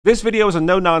This video is a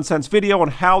no-nonsense video on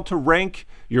how to rank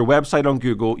your website on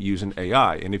Google using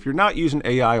AI. And if you're not using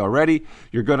AI already,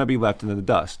 you're going to be left in the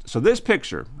dust. So this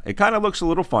picture, it kind of looks a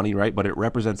little funny, right? But it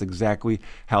represents exactly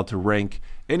how to rank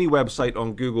any website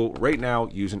on Google right now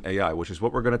using AI, which is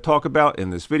what we're going to talk about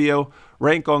in this video.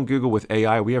 Rank on Google with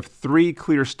AI. We have 3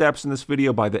 clear steps in this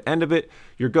video. By the end of it,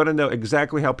 you're going to know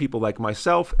exactly how people like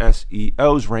myself,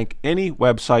 SEOs, rank any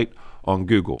website on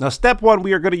Google. Now, step 1,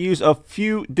 we are going to use a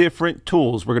few different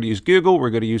tools. We're going to use Google,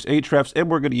 we're going to use Ahrefs, and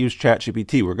we're going to use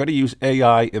ChatGPT. We're going to use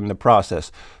AI in the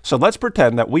process. So let's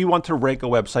pretend that we want to rank a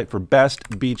website for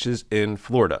best beaches in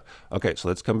Florida. Okay, so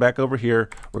let's come back over here.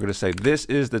 We're going to say this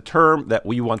is the term that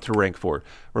we want to rank for.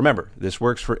 Remember, this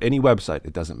works for any website.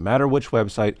 It doesn't matter which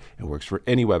website, it works for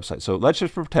any website. So let's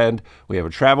just pretend we have a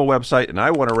travel website and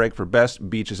I want to rank for best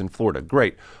beaches in Florida.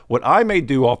 Great. What I may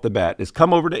do off the bat is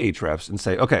come over to Ahrefs and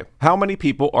say, okay, how many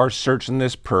people are searching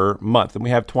this per month? And we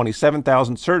have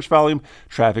 27,000 search volume,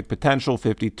 traffic potential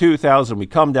 52,000. We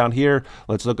come down here,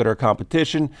 let's look at our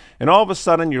competition, and all of a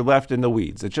sudden you're left in the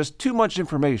weeds. It's just too much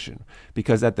information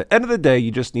because at the end of the day,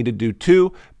 you just need to do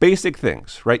 2 basic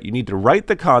things, right? You need to write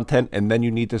the content and then you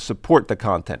need to support the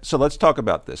content. So let's talk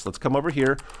about this. Let's come over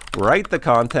here, write the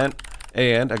content,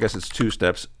 and I guess it's 2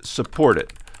 steps, support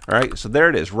it. All right, so there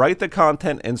it is. Write the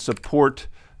content and support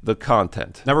the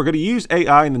content. Now we're going to use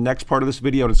AI in the next part of this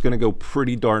video and it's going to go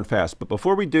pretty darn fast. But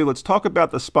before we do, let's talk about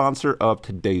the sponsor of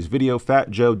today's video,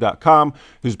 fatjoe.com,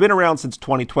 who's been around since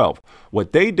 2012.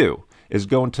 What they do is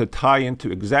going to tie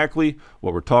into exactly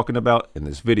what we're talking about in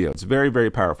this video. It's very, very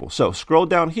powerful. So scroll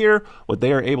down here. What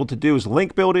they are able to do is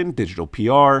link building, digital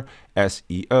PR,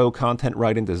 SEO, content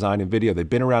writing, design, and video. They've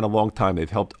been around a long time. They've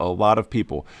helped a lot of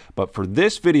people. But for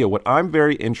this video, what I'm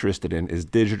very interested in is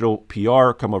digital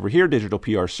PR. Come over here, digital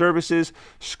PR services.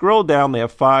 Scroll down. They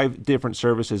have 5 different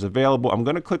services available. I'm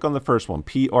going to click on the first one,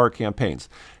 PR campaigns.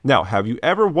 Now, have you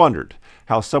ever wondered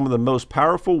how some of the most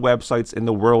powerful websites in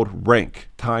the world rank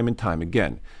time and time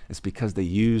again? It's because they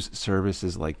use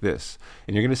services like this.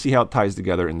 And you're going to see how it ties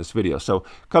together in this video. So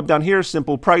come down here,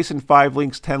 simple pricing, 5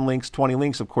 links, 10 links, 20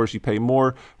 links. Of course, you pay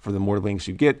more for the more links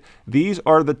you get. These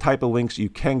are the type of links you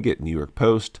can get. New York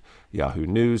Post, Yahoo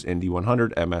News, Indy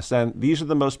 100, MSN. These are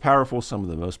the most powerful, some of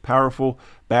the most powerful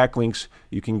backlinks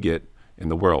you can get in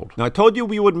the world. Now, I told you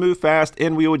we would move fast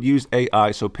and we would use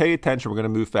AI, so pay attention. We're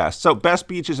going to move fast. So best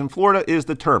beaches in Florida is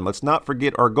the term. Let's not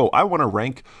forget our goal. I want to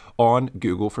rank on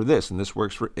Google for this, and this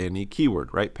works for any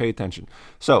keyword, right? Pay attention.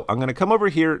 So I'm going to come over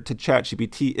here to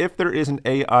ChatGPT. If there is an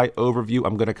AI overview,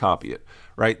 I'm going to copy it,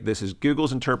 right? This is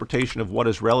Google's interpretation of what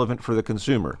is relevant for the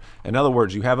consumer. In other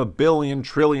words, you have a $1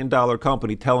 trillion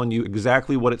company telling you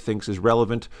exactly what it thinks is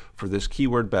relevant for this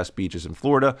keyword, best beaches in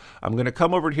Florida. I'm going to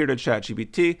come over here to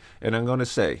ChatGPT and I'm going to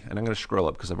say, and I'm going to scroll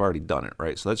up because I've already done it,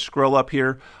 right? So let's scroll up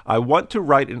here. I want to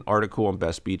write an article on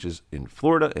best beaches in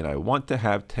Florida and I want to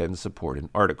have 10 supporting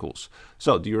articles.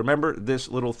 So do you remember this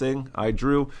little thing I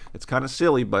drew? It's kind of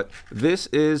silly, but this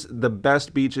is the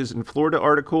best beaches in Florida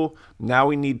article. Now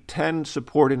we need 10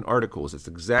 supporting articles. It's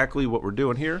exactly what we're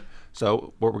doing here.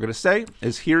 So what we're going to say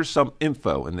is here's some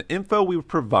info, and the info we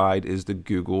provide is the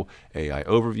Google AI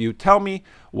overview. Tell me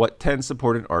what 10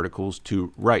 supported articles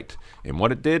to write. And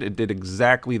what it did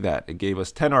exactly that. It gave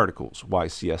us 10 articles. Why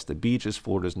Siesta Beach is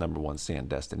Florida's #1 sand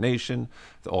destination,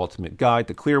 the ultimate guide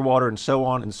to Clearwater, and so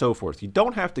on and so forth. You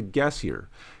don't have to guess here.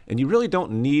 And you really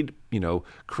don't need,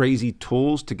 crazy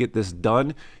tools to get this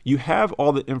done. You have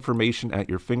all the information at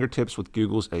your fingertips with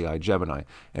Google's AI Gemini.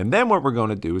 And then what we're going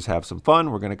to do is have some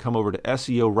fun. We're going to come over to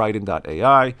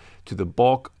SEOwriting.ai to the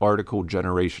bulk article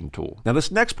generation tool. Now,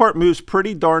 this next part moves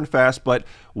pretty darn fast, but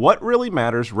what really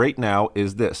matters right now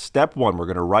is this. Step 1, we're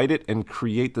going to write it and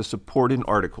create the supporting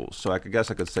articles. So I guess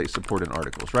I could say supporting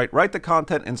articles, right? Write the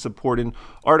content and supporting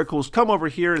articles. Come over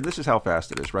here, and this is how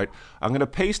fast it is, right? I'm going to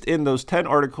paste in those 10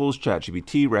 articles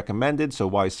ChatGPT recommended. So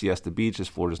why Siesta Beach is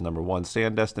Florida's #1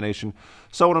 sand destination,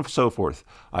 so on and so forth.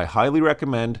 I highly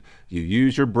recommend you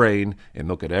use your brain and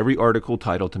look at every article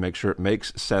title to make sure it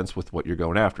makes sense with what you're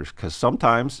going after, because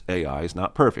sometimes AI is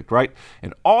not perfect, right?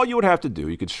 And all you would have to do,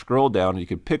 you could scroll down and you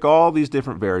could pick all these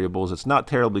different variables. It's not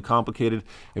terribly complicated.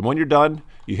 And when you're done,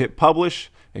 you hit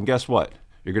publish, and guess what?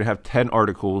 You're going to have 10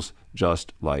 articles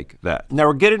just like that. Now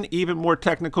we're getting even more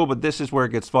technical, but this is where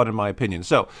it gets fun in my opinion.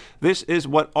 So this is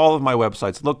what all of my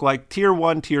websites look like. Tier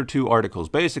 1, Tier 2 articles.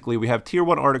 Basically, we have Tier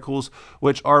 1 articles,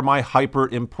 which are my hyper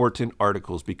important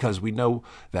articles because we know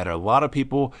that a lot of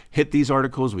people hit these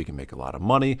articles. We can make a lot of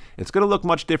money. It's going to look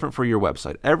much different for your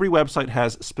website. Every website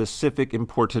has specific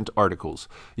important articles.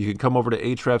 You can come over to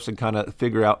Ahrefs and kind of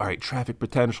figure out, all right, traffic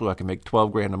potential. I can make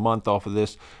 12 grand a month off of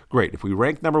this. Great. If we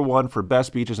rank #1 for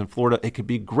best beaches in Florida, it could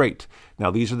be great. great.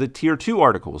 Now, these are the tier 2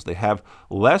 articles. They have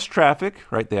less traffic,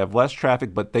 right? They have less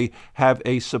traffic, but they have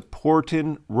a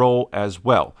supporting role as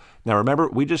well. Now, remember,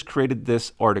 we just created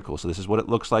this article. So this is what it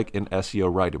looks like in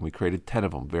SEO Write-In. We created 10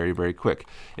 of them very, very quick.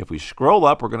 If we scroll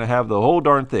up, we're going to have the whole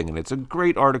darn thing. And it's a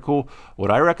great article.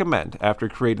 What I recommend after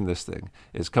creating this thing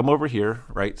is come over here,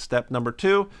 right? Step number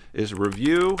 2 is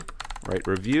review. Right,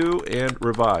 review and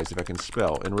revise, if I can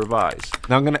spell, and revise.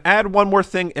 Now I'm going to add one more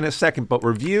thing in a second, but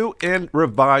review and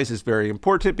revise is very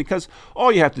important because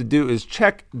all you have to do is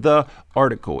check the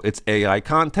article. It's AI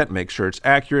content, make sure it's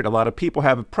accurate. A lot of people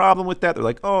have a problem with that. They're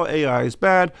like, oh, AI is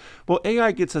bad. Well,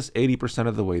 AI gets us 80%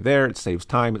 of the way there. It saves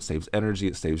time, it saves energy,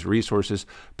 it saves resources.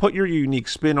 Put your unique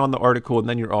spin on the article and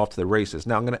then you're off to the races.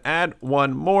 Now I'm going to add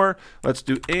one more. Let's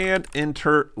do and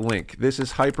interlink. This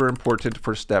is hyper important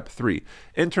for step 3.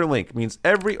 Interlink means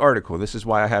every article, this is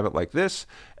why I have it like this,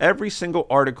 every single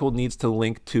article needs to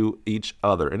link to each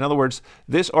other. In other words,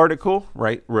 this article,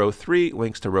 right, row 3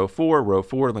 links to row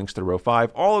 4 links to row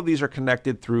 5. All of these are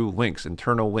connected through links,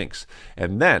 internal links.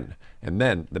 And then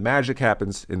the magic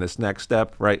happens in this next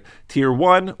step, right? Tier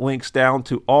 1 links down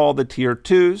to all the tier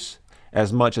 2s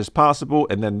as much as possible,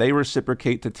 and then they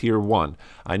reciprocate to tier 1.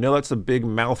 I know that's a big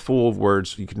mouthful of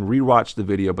words. You can rewatch the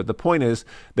video, but the point is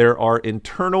there are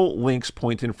internal links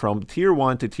pointing from tier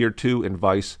 1 to tier 2 and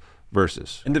vice versa.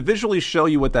 And to visually show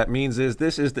you what that means is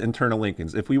this is the internal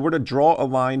linkings. If we were to draw a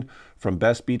line from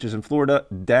best beaches in Florida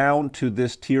down to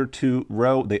this tier 2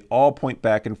 row, they all point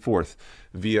back and forth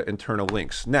via internal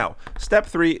links. Now, step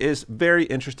 3 is very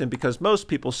interesting because most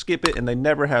people skip it and they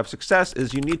never have success,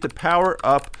 is you need to power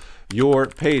up your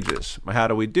pages. How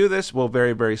do we do this? Well,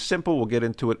 very, very simple. We'll get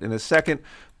into it in a second.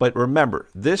 But remember,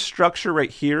 this structure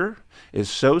right here is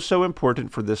so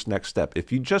important for this next step.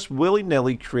 If you just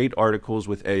willy-nilly create articles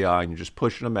with AI and you're just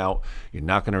pushing them out, you're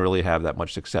not going to really have that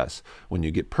much success. When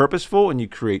you get purposeful and you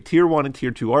create tier 1 and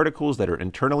tier 2 articles that are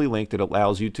internally linked, it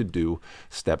allows you to do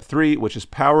step 3, which is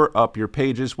power up your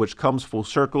pages, which comes full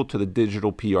circle to the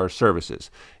digital PR services.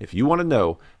 If you want to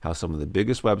know how some of the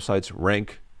biggest websites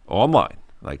rank online,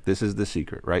 like this is the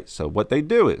secret, right? So what they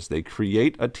do is they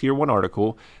create a tier 1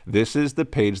 article. This is the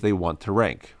page they want to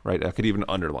rank, right? I could even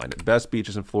underline it. Best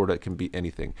beaches in Florida, it can be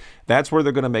anything. That's where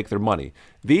they're going to make their money.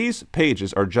 These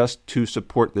pages are just to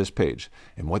support this page.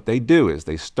 And what they do is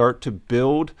they start to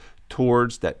build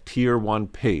towards that tier 1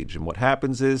 page. And what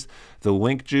happens is the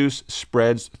link juice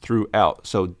spreads throughout.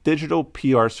 So digital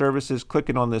PR services,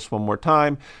 clicking on this one more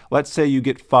time. Let's say you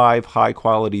get 5 high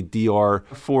quality DR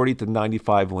 40 to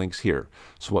 95 links here.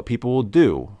 So what people will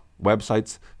do,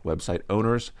 websites, website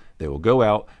owners, they will go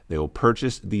out, they will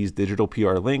purchase these digital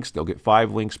PR links. They'll get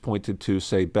 5 links pointed to,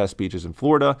 say, best beaches in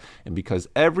Florida. And because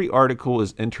every article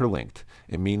is interlinked,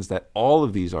 it means that all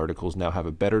of these articles now have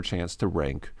a better chance to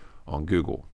rank on Google.